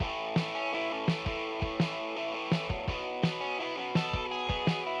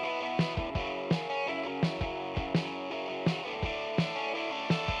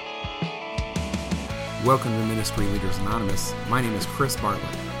Welcome to Ministry Leaders Anonymous. My name is Chris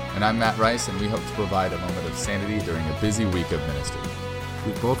Bartlett. And I'm Matt Rice, and we hope to provide a moment of sanity during a busy week of ministry.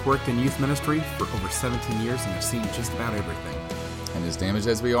 We've both worked in youth ministry for over 17 years and have seen just about everything. And as damaged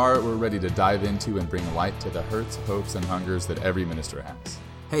as we are, we're ready to dive into and bring light to the hurts, hopes, and hungers that every minister has.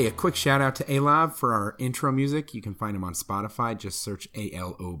 Hey, a quick shout out to Alob for our intro music. You can find him on Spotify. Just search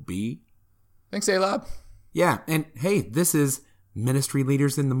ALOB. Thanks, Alob. Yeah, and hey, this is Ministry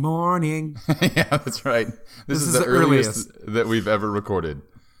Leaders in the Morning. Yeah, that's right. This is the earliest that we've ever recorded.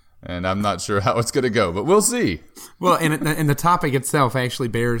 And I'm not sure how it's going to go, but we'll see. Well, and the topic itself actually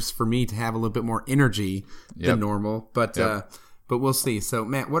bears for me to have a little bit more energy than normal, but we'll see. So,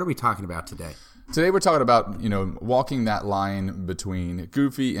 Matt, what are we talking about today? Today we're talking about, walking that line between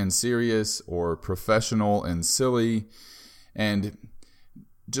goofy and serious or professional and silly, and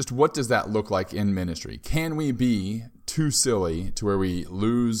just what does that look like in ministry? Can we be too silly to where we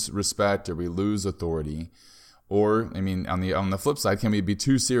lose respect or we lose authority? Or, on the flip side, can we be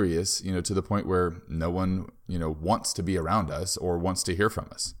too serious, to the point where no one, wants to be around us or wants to hear from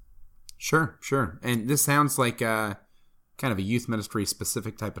us? Sure. And this sounds like kind of a youth ministry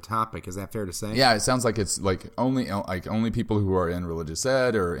specific type of topic. Is that fair to say? Yeah, it sounds like it's only people who are in religious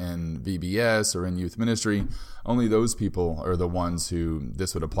ed or in VBS or in youth ministry, only those people are the ones who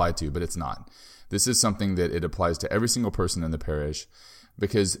this would apply to, but it's not. This is something that it applies to every single person in the parish,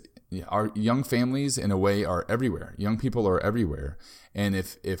 because our young families, in a way, are everywhere. Young people are everywhere. And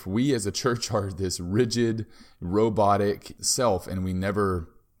if we as a church are this rigid, robotic self, and we never,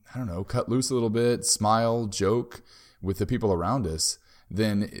 cut loose a little bit, smile, joke with the people around us,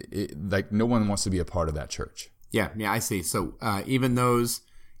 then no one wants to be a part of that church. Yeah, I see. So even those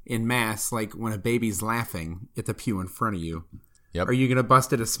in Mass, like when a baby's laughing at the pew in front of you, yep. Are you going to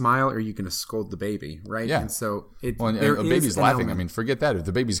bust at a smile, or are you going to scold the baby, right? Yeah. And so a baby's laughing. Forget that. If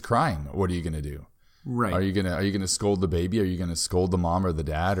the baby's crying, what are you going to do? Right. Are you going to scold the baby? Are you going to scold the mom or the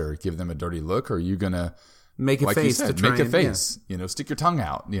dad, or give them a dirty look? Or are you going to make a face to try make a face? Yeah. Stick your tongue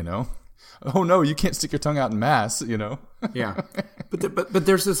out. Oh no, you can't stick your tongue out in Mass. Yeah. But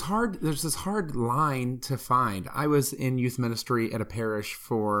there's this hard line to find. I was in youth ministry at a parish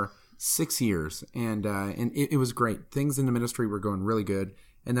for 6 years, and it was great. Things in the ministry were going really good.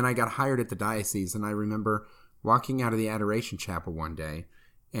 And then I got hired at the diocese, and I remember walking out of the Adoration Chapel one day,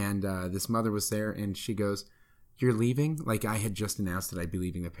 and this mother was there, and she goes, "You're leaving?" Like I had just announced that I'd be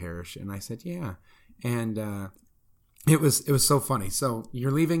leaving the parish, and I said, "Yeah." And it was so funny. "So you're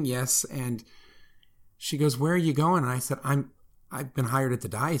leaving?" "Yes." And she goes, "Where are you going?" And I said, I've been hired at the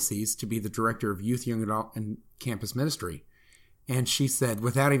diocese to be the director of youth, young adult, and campus ministry. And she said,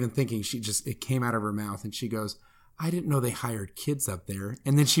 without even thinking, it came out of her mouth, and she goes, "I didn't know they hired kids up there."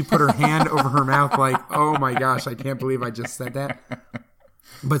 And then she put her hand over her mouth like, "Oh my gosh, I can't believe I just said that."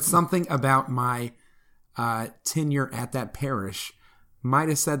 But something about my tenure at that parish might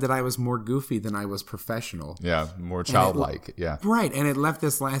have said that I was more goofy than I was professional. Yeah, more childlike. Yeah. Right, and it left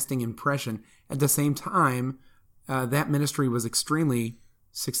this lasting impression. At the same time, that ministry was extremely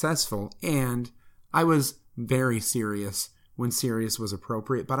successful, and I was very serious when serious was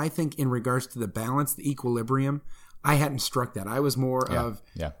appropriate. But I think in regards to the balance, the equilibrium, I hadn't struck that. I was more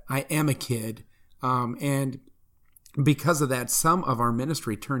I am a kid. And because of that, some of our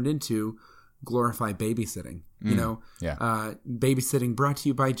ministry turned into glorified babysitting, babysitting brought to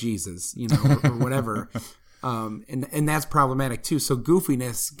you by Jesus, or whatever. And that's problematic too. So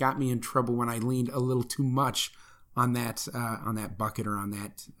goofiness got me in trouble when I leaned a little too much on that bucket or on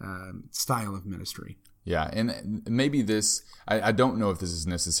that style of ministry. Yeah, and maybe this, I don't know if this is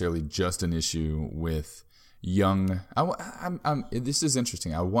necessarily just an issue with young, this is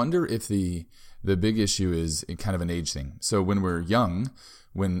interesting. I wonder if the big issue is kind of an age thing. So when we're young,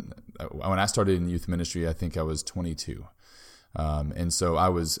 when I started in youth ministry, I think I was 22. And so I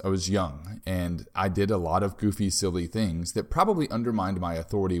was young, and I did a lot of goofy, silly things that probably undermined my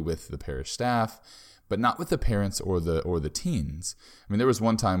authority with the parish staff, but not with the parents or the teens. There was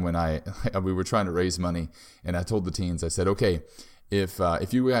one time when we were trying to raise money, and I told the teens, I said, "Okay,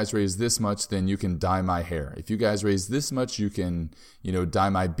 if you guys raise this much, then you can dye my hair. If you guys raise this much, you can, dye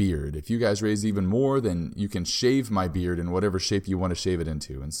my beard. If you guys raise even more, then you can shave my beard in whatever shape you want to shave it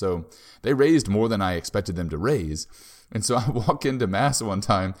into." And so they raised more than I expected them to raise. And so I walk into Mass one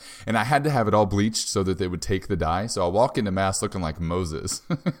time, and I had to have it all bleached so that they would take the dye. So I walk into Mass looking like Moses.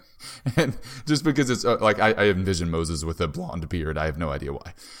 And just because it's I envision Moses with a blonde beard. I have no idea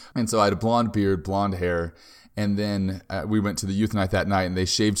why. And so I had a blonde beard, blonde hair. And then we went to the youth night that night, and they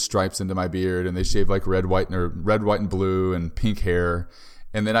shaved stripes into my beard, and they shaved like red, white, and blue and pink hair.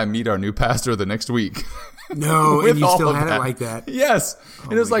 And then I meet our new pastor the next week. No, and you still had it like that. Yes.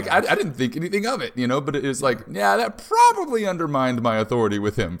 And it was like, I didn't think anything of it, but it was like, yeah, that probably undermined my authority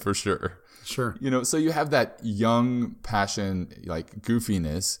with him for sure. Sure. So you have that young passion, like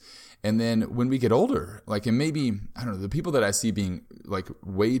goofiness. And then when we get older, like, and maybe, I don't know, the people that I see being like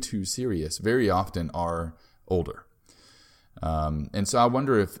way too serious very often are older. And so I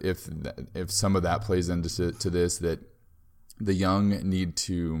wonder if some of that plays into this, that the young need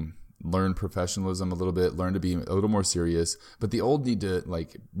to learn professionalism a little bit, learn to be a little more serious, but the old need to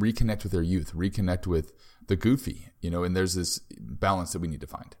like reconnect with their youth, reconnect with the goofy, and there's this balance that we need to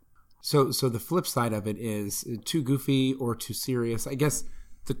find. So the flip side of it is too goofy or too serious. I guess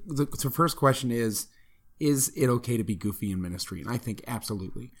the first question is it okay to be goofy in ministry? And I think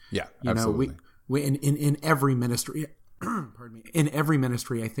absolutely. Yeah, absolutely. We in every ministry, pardon me, in every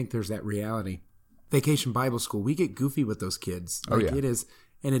ministry, I think there's that reality. Vacation Bible School, we get goofy with those kids. It is,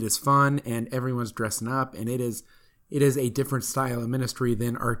 and it is fun, and everyone's dressing up, and it is a different style of ministry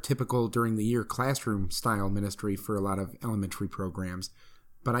than our typical during the year classroom style ministry for a lot of elementary programs.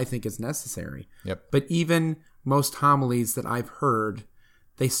 But I think it's necessary. Yep. But even most homilies that I've heard,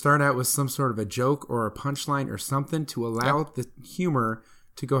 they start out with some sort of a joke or a punchline or something to allow the humor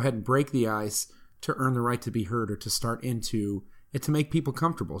to go ahead and break the ice, to earn the right to be heard, or to start into it, to make people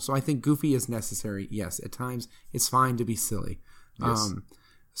comfortable. So I think goofy is necessary. Yes, at times it's fine to be silly. Yes.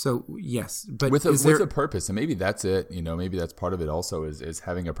 So yes, but with a purpose, and maybe that's it. Maybe that's part of it. Also, is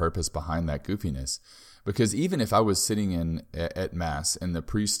having a purpose behind that goofiness. Because even if I was sitting at Mass and the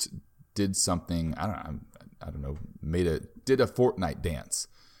priest did something, I don't know, did a Fortnite dance,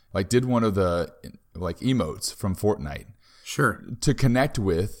 like did one of the like emotes from Fortnite, sure, to connect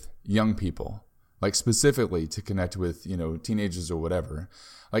with young people, like specifically to connect with teenagers or whatever,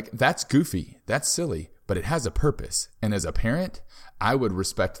 like that's goofy, that's silly, but it has a purpose. And as a parent, I would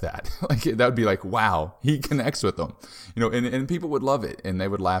respect that. Like that would be like, wow, he connects with them, and people would love it and they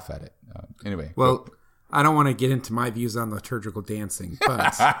would laugh at it. Anyway, well. I don't want to get into my views on liturgical dancing,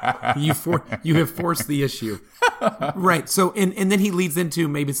 but you have forced the issue. Right. So, and then he leads into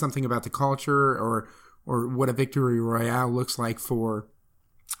maybe something about the culture or what a victory royale looks like for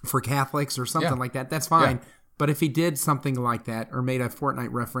Catholics or something like that. That's fine. Yeah. But if he did something like that or made a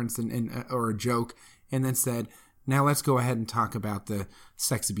Fortnite reference or a joke and then said, now let's go ahead and talk about the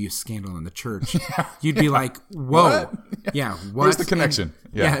sex abuse scandal in the church. You'd be like, whoa. What? Yeah. What? Where's the connection?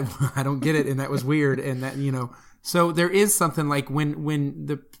 Yeah, I don't get it. And that was weird. And that, so there is something like when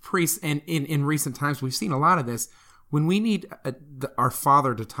the priests, and in recent times, we've seen a lot of this, when we need our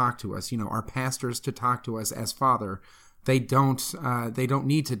father to talk to us, our pastors to talk to us as father, they don't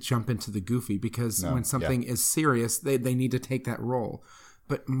need to jump into the goofy, because when something is serious, they need to take that role.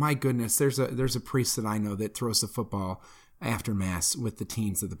 But my goodness, there's a priest that I know that throws the football after Mass with the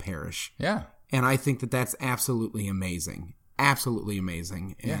teens of the parish. Yeah. And I think that that's absolutely amazing. Absolutely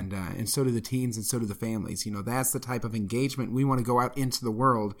amazing. Yeah. And so do the teens, and so do the families. That's the type of engagement we want to go out into the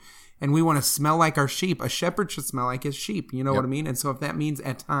world, and we want to smell like our sheep. A shepherd should smell like his sheep. You know what I mean? And so if that means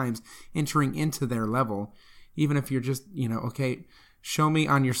at times entering into their level, even if you're just, okay, show me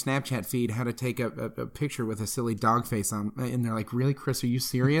on your Snapchat feed how to take a picture with a silly dog face on. And they're like, really, Chris, are you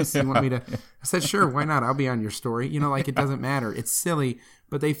serious? You want me to? I said, sure, why not? I'll be on your story. Like it doesn't matter. It's silly,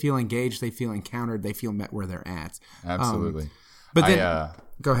 but they feel engaged. They feel encountered. They feel met where they're at. Absolutely. But then,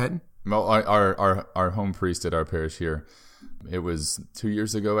 go ahead. Well, our home priest at our parish here, it was 2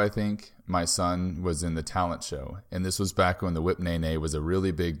 years ago, I think, my son was in the talent show. And this was back when the Whip Nene was a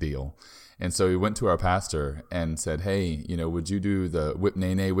really big deal. And so he went to our pastor and said, hey, would you do the Whip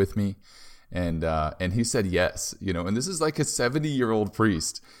Nene with me? And he said yes, and this is like a 70-year-old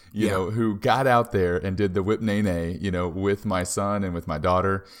priest, who got out there and did the Whip Nene, with my son and with my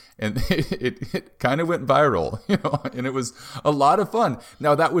daughter. And it kind of went viral, and it was a lot of fun.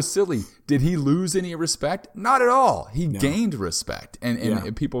 Now, that was silly. Did he lose any respect? Not at all. He gained respect.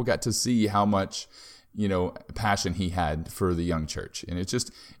 And people got to see how much, passion he had for the young church. And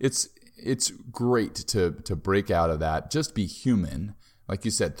it's great to break out of that. Just be human. Like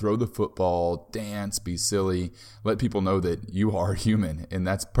you said, throw the football, dance, be silly. Let people know that you are human, and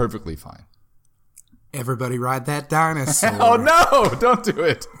that's perfectly fine. Everybody ride that dinosaur. Oh, no, don't do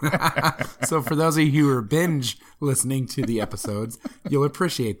it. So for those of you who are binge listening to the episodes, you'll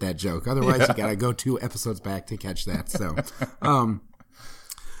appreciate that joke. Otherwise, you got to go 2 episodes back to catch that.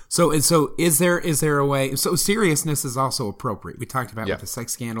 So is there a way? So seriousness is also appropriate. We talked about with the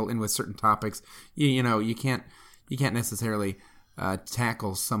sex scandal and with certain topics. You can't necessarily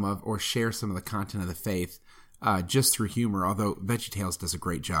tackle some of or share some of the content of the faith just through humor. Although VeggieTales does a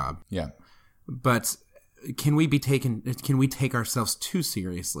great job. Yeah. But can we take ourselves too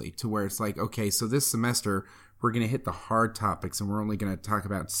seriously to where it's like, okay, so this semester we're going to hit the hard topics and we're only going to talk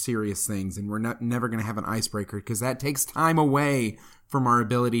about serious things and we're never going to have an icebreaker because that takes time away from our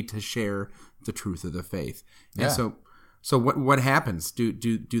ability to share the truth of the faith. Yeah. And so what happens? Do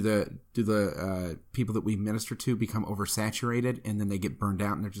the people that we minister to become oversaturated and then they get burned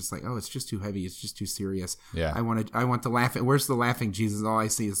out and they're just like, oh, it's just too heavy, it's just too serious. Yeah. I want to laugh. Where's the laughing Jesus? All I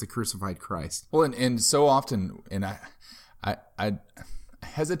see is the crucified Christ. Well, and so often, and I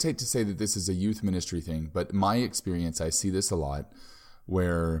hesitate to say that this is a youth ministry thing, but my experience, I see this a lot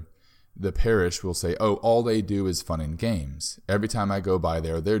where the parish will say, oh, all they do is fun and games. Every time I go by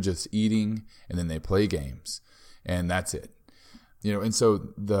there, they're just eating and then they play games. And that's it. And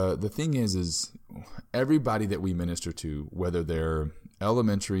so the thing is everybody that we minister to, whether they're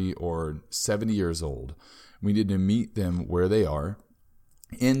elementary or 70 years old, we need to meet them where they are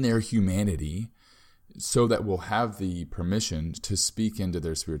in their humanity so that we'll have the permission to speak into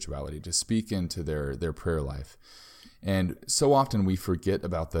their spirituality, to speak into their prayer life. And so often we forget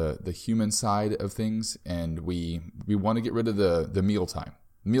about the human side of things, and we want to get rid of the mealtime.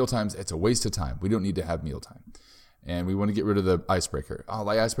 Mealtimes, it's a waste of time. We don't need to have mealtime. And we want to get rid of the icebreaker. Oh,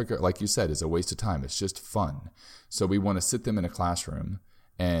 the icebreaker, like you said, is a waste of time. It's just fun. So we want to sit them in a classroom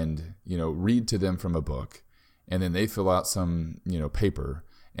and, read to them from a book, and then they fill out some, paper,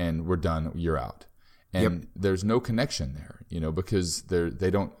 and we're done, you're out. And there's no connection there, because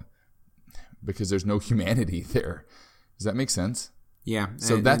because there's no humanity there. Does that make sense? Yeah.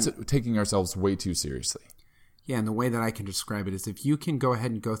 So that's taking ourselves way too seriously. Yeah, and the way that I can describe it is if you can go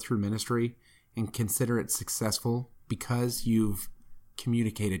ahead and go through ministry and consider it successful because you've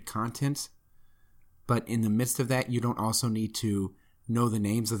communicated content, but in the midst of that, you don't also need to know the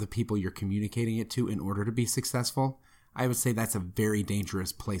names of the people you're communicating it to in order to be successful, I would say that's a very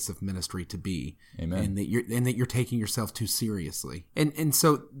dangerous place of ministry to be. Amen. And that you're taking yourself too seriously. And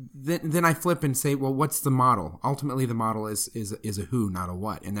so then I flip and say, well, what's the model? Ultimately, the model is a who, not a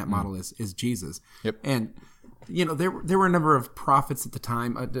what, and that model is Jesus. Yep. And there were a number of prophets at the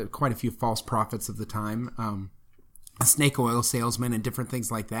time, quite a few false prophets of the time, a snake oil salesman and different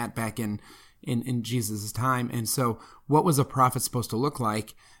things like that back in Jesus' time. And so, what was a prophet supposed to look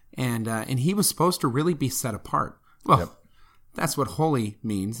like? And he was supposed to really be set apart. Well, that's what holy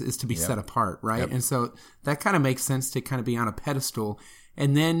means, is to be set apart, right? Yep. And so that kind of makes sense to kind of be on a pedestal.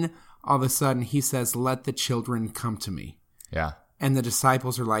 And then all of a sudden he says, let the children come to me. Yeah. And the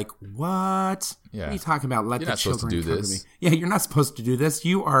disciples are like, what? Yeah. What are you talking about? Let the children come to me. Yeah, you're not supposed to do this.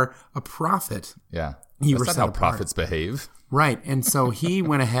 You are a prophet. Yeah. That's not how prophets behave. Right. And so he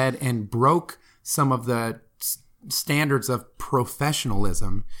went ahead and broke some of the standards of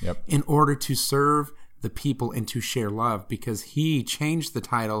professionalism in order to serve the people and to share love, because he changed the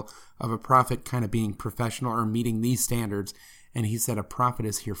title of a prophet kind of being professional or meeting these standards. And he said a prophet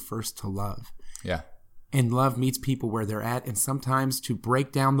is here first to love. Yeah. And love meets people where they're at. And sometimes to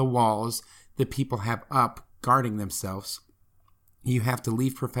break down the walls that people have up guarding themselves, you have to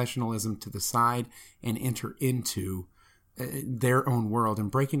leave professionalism to the side and enter into their own world. And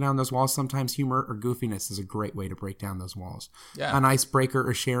breaking down those walls, sometimes humor or goofiness is a great way to break down those walls. Yeah. An icebreaker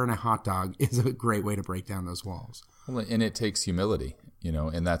or sharing a hot dog is a great way to break down those walls. Well, and it takes humility,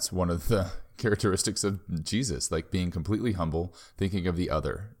 and that's one of the characteristics of Jesus, like being completely humble, thinking of the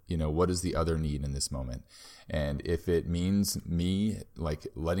other. What does the other need in this moment? And if it means me like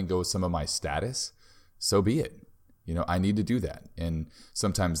letting go of some of my status, so be it. I need to do that. And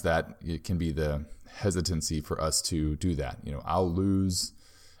sometimes that it can be the hesitancy for us to do that. I'll lose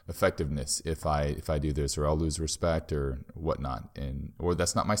effectiveness if I do this, or I'll lose respect or whatnot. Or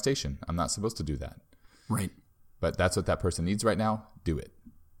that's not my station. I'm not supposed to do that. Right. But that's what that person needs right now. Do it.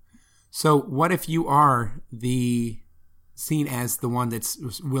 So what if you are seen as the one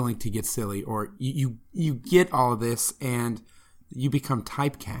that's willing to get silly, or you get all of this and you become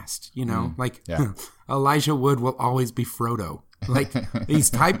typecast, Elijah Wood will always be Frodo. Like, he's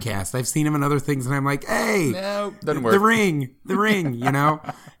typecast. I've seen him in other things, and I'm like, hey, no, doesn't work. The ring,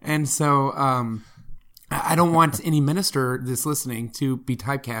 And so I don't want any minister that's listening to be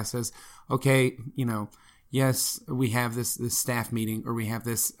typecast as, okay, yes, we have this staff meeting, or we have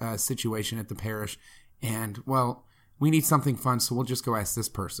this situation at the parish, and, well, we need something fun, so we'll just go ask this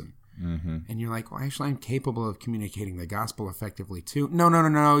person. Mm-hmm. And you're like, well, actually, I'm capable of communicating the gospel effectively too.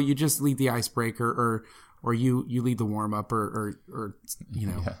 No. You just lead the icebreaker, or you lead the warm up, or.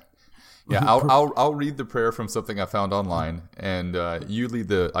 Yeah. I'll read the prayer from something I found online, and you lead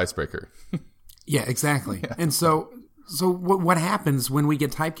the icebreaker. Yeah, exactly. Yeah. And so what happens when we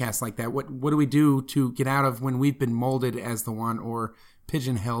get typecast like that? What do we do to get out of when we've been molded as the one, or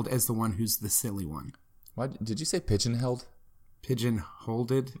pigeonholed as the one who's the silly one? Did you say pigeon-held?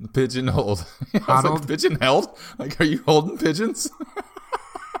 Pigeon-holded? Pigeon-hold. I was like, pigeon-held? Like, are you holding pigeons?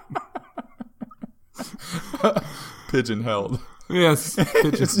 Pigeon-held. Yes,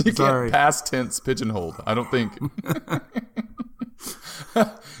 pigeon. You can't past tense pigeon-hold. I don't think.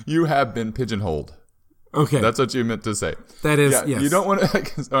 You have been pigeon-holed. Okay. That's what you meant to say. That is, yes. You don't want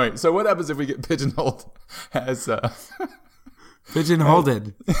to... All right, so what happens if we get pigeon-holed as...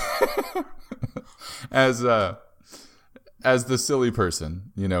 Pigeon-holded. As the silly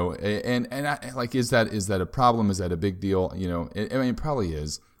person, you know, and I, like, is that a problem? Is that a big deal? You know, I mean, it probably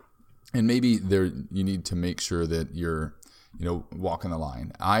is. And maybe you need to make sure that you're, you know, walking the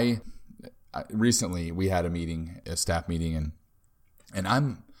line. I recently, we had a staff meeting, and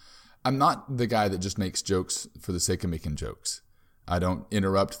I'm not the guy that just makes jokes for the sake of making jokes. I don't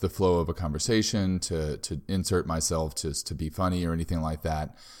interrupt the flow of a conversation to insert myself just to be funny or anything like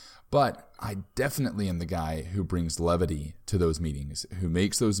that. But I definitely am the guy who brings levity to those meetings, who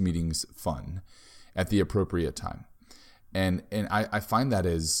makes those meetings fun at the appropriate time. And I find that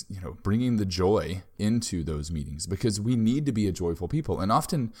as, you know, bringing the joy into those meetings, because we need to be a joyful people. And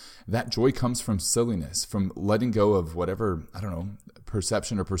often that joy comes from silliness, from letting go of whatever, I don't know,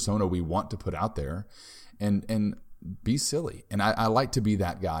 perception or persona we want to put out there and be silly. And I like to be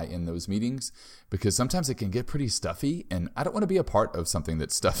that guy in those meetings, because sometimes it can get pretty stuffy, and I don't want to be a part of something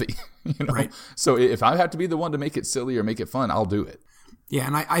that's stuffy. You know? Right. So if I have to be the one to make it silly or make it fun, I'll do it. Yeah,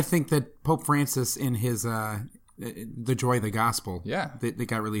 and I think that Pope Francis in his The Joy of the Gospel that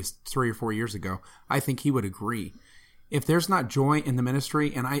got released 3 or 4 years ago, I think he would agree. If there's not joy in the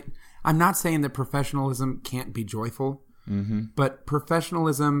ministry, and I'm not saying that professionalism can't be joyful, but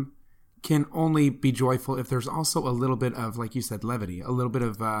professionalism can only be joyful if there's also a little bit of, like you said, levity, a little bit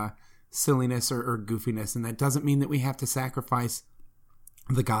of silliness or goofiness. And that doesn't mean that we have to sacrifice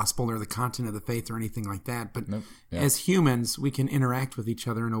the gospel or the content of the faith or anything like that. But as humans, we can interact with each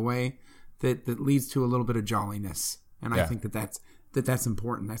other in a way that leads to a little bit of jolliness. And I think that's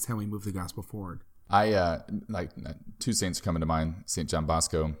important. That's how we move the gospel forward. I like two saints coming to mind, St. John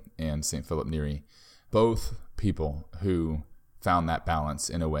Bosco and St. Philip Neri, both people who found that balance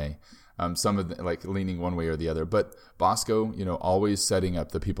in a way. Some of the, like, leaning one way or the other, but Bosco, you know, always setting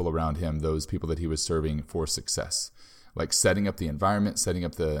up the people around him, those people that he was serving, for success, like setting up the environment, setting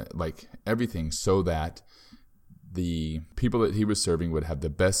up everything so that the people that he was serving would have the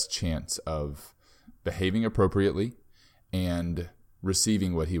best chance of behaving appropriately and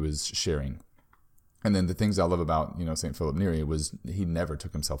receiving what he was sharing. And then the things I love about, you know, St. Philip Neri was he never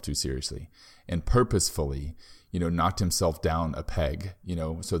took himself too seriously and purposefully, you know, knocked himself down a peg, you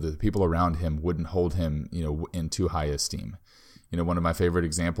know, so that the people around him wouldn't hold him, you know, in too high esteem. You know, one of my favorite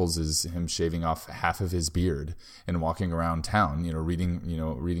examples is him shaving off half of his beard and walking around town, you know,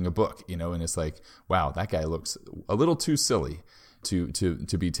 reading a book, you know, and it's like, wow, that guy looks a little too silly to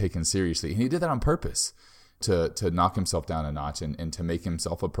be taken seriously. And he did that on purpose to knock himself down a notch and to make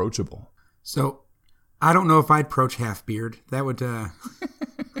himself approachable. So I don't know if I'd approach half beard. That would,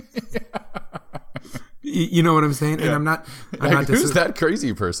 you know what I'm saying? And I'm not who's that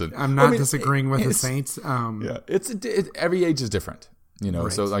crazy person? I'm not disagreeing with the saints. Every age is different, you know.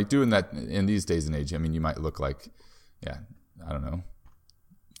 Right. So like doing that in these days and age, I mean, you might look like, I don't know,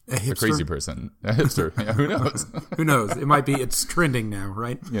 a crazy person, a hipster. Yeah, who knows? Who knows? It might be. It's trending now,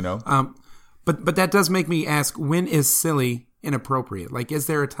 right? You know. But that does make me ask: when is silly inappropriate? Like, is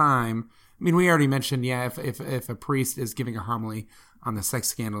there a time? I mean, we already mentioned, if a priest is giving a homily on the sex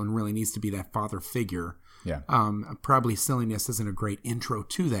scandal and really needs to be that father figure, probably silliness isn't a great intro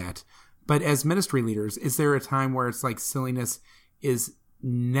to that. But as ministry leaders, is there a time where it's like silliness is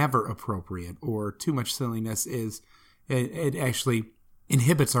never appropriate, or too much silliness it actually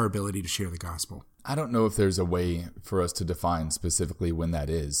inhibits our ability to share the gospel? I don't know if there's a way for us to define specifically when that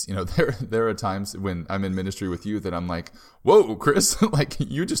is. You know, there are times when I'm in ministry with you that I'm like, whoa, Chris, like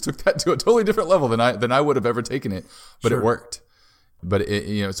you just took that to a totally different level than I would have ever taken it, but It worked. But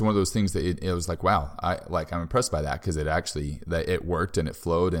it's one of those things that it was like, wow, I'm impressed by that, because it worked and it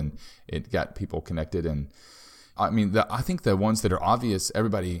flowed and it got people connected. And I mean, I think the ones that are obvious,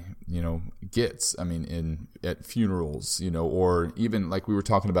 everybody, you know, gets. I mean, at funerals, you know, or even like we were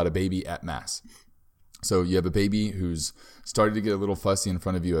talking about a baby at Mass. So you have a baby who's starting to get a little fussy in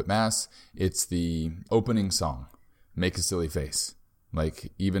front of you at Mass. It's the opening song, Make a Silly Face.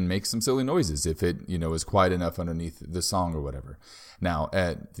 Like, even make some silly noises if it, you know, is quiet enough underneath the song or whatever. Now,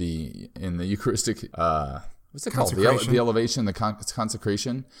 in the Eucharistic, what's it called? The elevation, the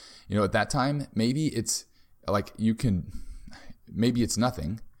consecration. You know, at that time, maybe it's like maybe it's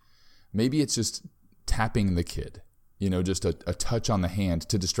nothing. Maybe it's just tapping the kid, you know, just a touch on the hand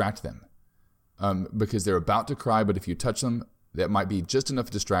to distract them. because they're about to cry, but if you touch them, that might be just enough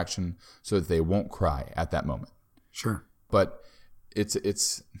distraction so that they won't cry at that moment. Sure. But it's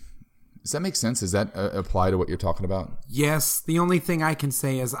does that make sense? Does that apply to what you're talking about? Yes. The only thing I can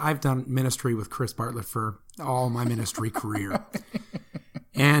say is I've done ministry with Chris Bartlett for all my ministry career.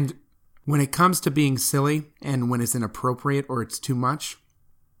 And when it comes to being silly and when it's inappropriate or it's too much,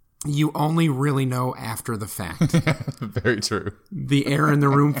 you only really know after the fact. Very true. The air in the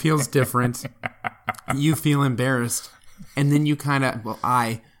room feels different. You feel embarrassed. And then you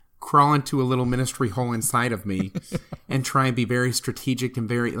I crawl into a little ministry hole inside of me and try and be very strategic and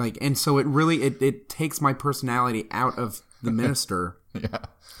very and so it really it takes my personality out of the minister. Yeah.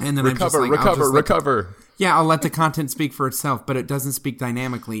 And then recover. Yeah, I'll let the content speak for itself, but it doesn't speak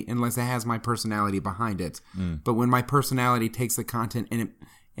dynamically unless it has my personality behind it. But when my personality takes the content and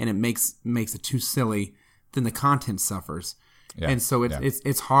it makes it too silly, then the content suffers. Yeah. And so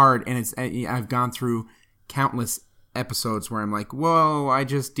it's hard, and I've gone through countless episodes where I'm like, whoa, I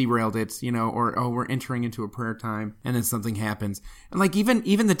just derailed it, or, oh, we're entering into a prayer time, and then something happens. And like even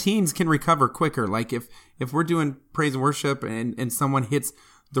the teens can recover quicker. Like if we're doing praise and worship and someone hits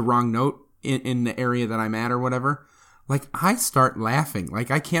the wrong note in the area that I'm at or whatever, like I start laughing.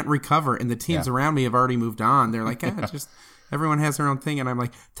 Like I can't recover, and the teens around me have already moved on. They're like, just everyone has their own thing, and I'm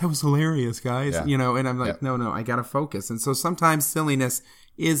like, that was hilarious, guys. And I'm like, no, I gotta focus. And so sometimes silliness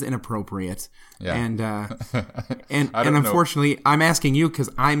is inappropriate. Yeah. And unfortunately, I'm asking you because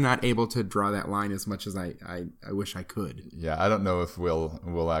I'm not able to draw that line as much as I wish I could. Yeah, I don't know if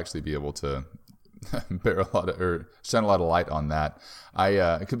we'll actually be able to bear a lot of or shine a lot of light on that.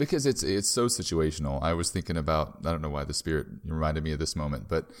 Because it's so situational. I was thinking about, I don't know why the Spirit reminded me of this moment,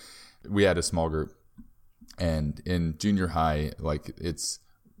 but we had a small group, and in junior high,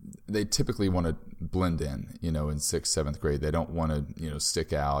 they typically want to blend in, in 6th, 7th grade. They don't want to,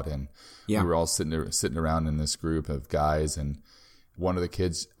 stick out. And we were all sitting around in this group of guys, and one of the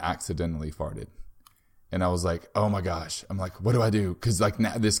kids accidentally farted. And I was like, oh my gosh. I'm like, what do I do? Because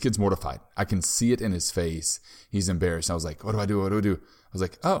now this kid's mortified. I can see it in his face. He's embarrassed. I was like, what do I do? What do I do? I was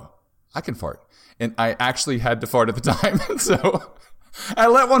like, oh, I can fart. And I actually had to fart at the time. And so I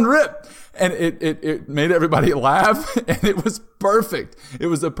let one rip, and it made everybody laugh, and it was perfect. It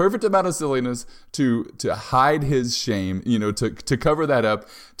was the perfect amount of silliness to hide his shame, to cover that up,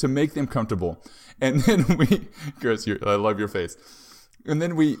 to make them comfortable. And then Chris, I love your face. And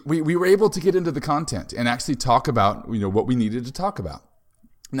then we were able to get into the content and actually talk about, what we needed to talk about.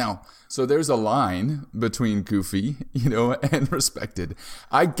 Now, so there's a line between goofy, and respected.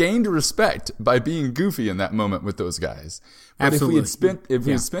 I gained respect by being goofy in that moment with those guys. But Absolutely. if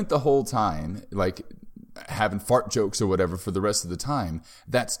we had spent the whole time having fart jokes or whatever for the rest of the time,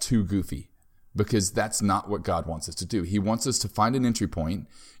 that's too goofy, because that's not what God wants us to do. He wants us to find an entry point,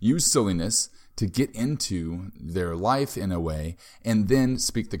 use silliness to get into their life in a way, and then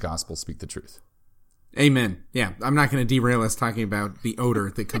speak the gospel, speak the truth. Amen. Yeah, I'm not going to derail us talking about the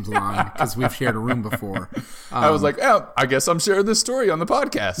odor that comes along because we've shared a room before. I was like, oh, I guess I'm sharing this story on the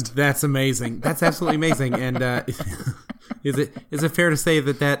podcast. That's amazing. That's absolutely amazing. And is it fair to say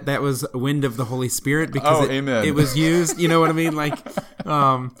that was a wind of the Holy Spirit because amen. It was used? You know what I mean?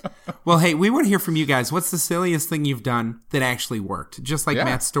 Well, hey, we want to hear from you guys. What's the silliest thing you've done that actually worked? Just like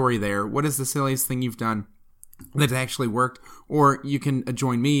Matt's story there. What is the silliest thing you've done that actually worked? Or you can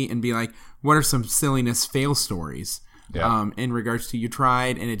join me and be like, what are some silliness fail stories in regards to you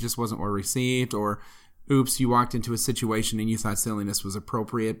tried and it just wasn't well received, or oops, you walked into a situation and you thought silliness was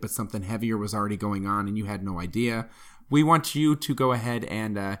appropriate, but something heavier was already going on and you had no idea. We want you to go ahead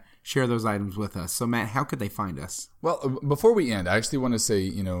and share those items with us. So, Matt, how could they find us? Well, before we end, I actually want to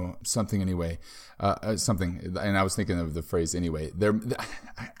say, something anyway. Something, and I was thinking of the phrase anyway.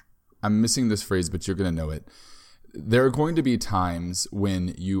 I'm missing this phrase, but you're going to know it. There are going to be times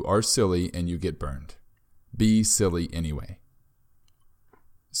when you are silly and you get burned. Be silly anyway.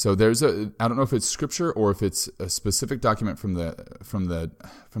 So I don't know if it's scripture or if it's a specific document from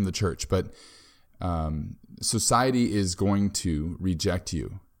the church, but society is going to reject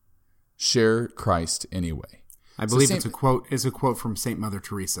you. Share Christ anyway. I believe it's a quote from Saint Mother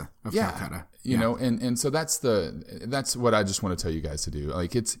Teresa of Calcutta. And so that's what I just want to tell you guys to do.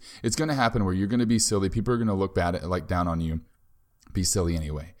 It's going to happen where you're going to be silly. People are going to look bad down on you. Be silly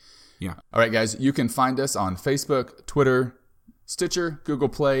anyway. Yeah. All right, guys. You can find us on Facebook, Twitter, Stitcher, Google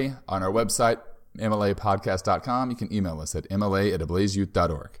Play, on our website, mlapodcast.com. You can email us at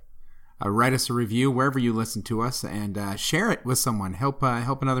mla@ablazeyouth.org. Write us a review wherever you listen to us, and share it with someone. Help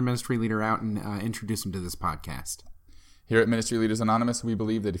another ministry leader out and introduce them to this podcast. Here at Ministry Leaders Anonymous, we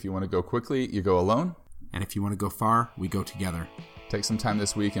believe that if you want to go quickly, you go alone. And if you want to go far, we go together. Take some time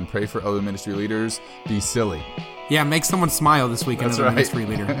this week and pray for other ministry leaders. Be silly. Yeah, make someone smile this week, That's another right. ministry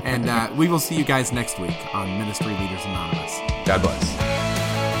leader. And we will see you guys next week on Ministry Leaders Anonymous. God bless.